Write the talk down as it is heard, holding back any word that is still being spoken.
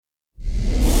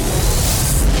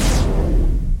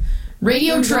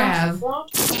Radio Trav.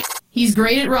 He's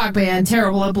great at Rock Band,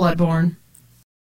 terrible at Bloodborne.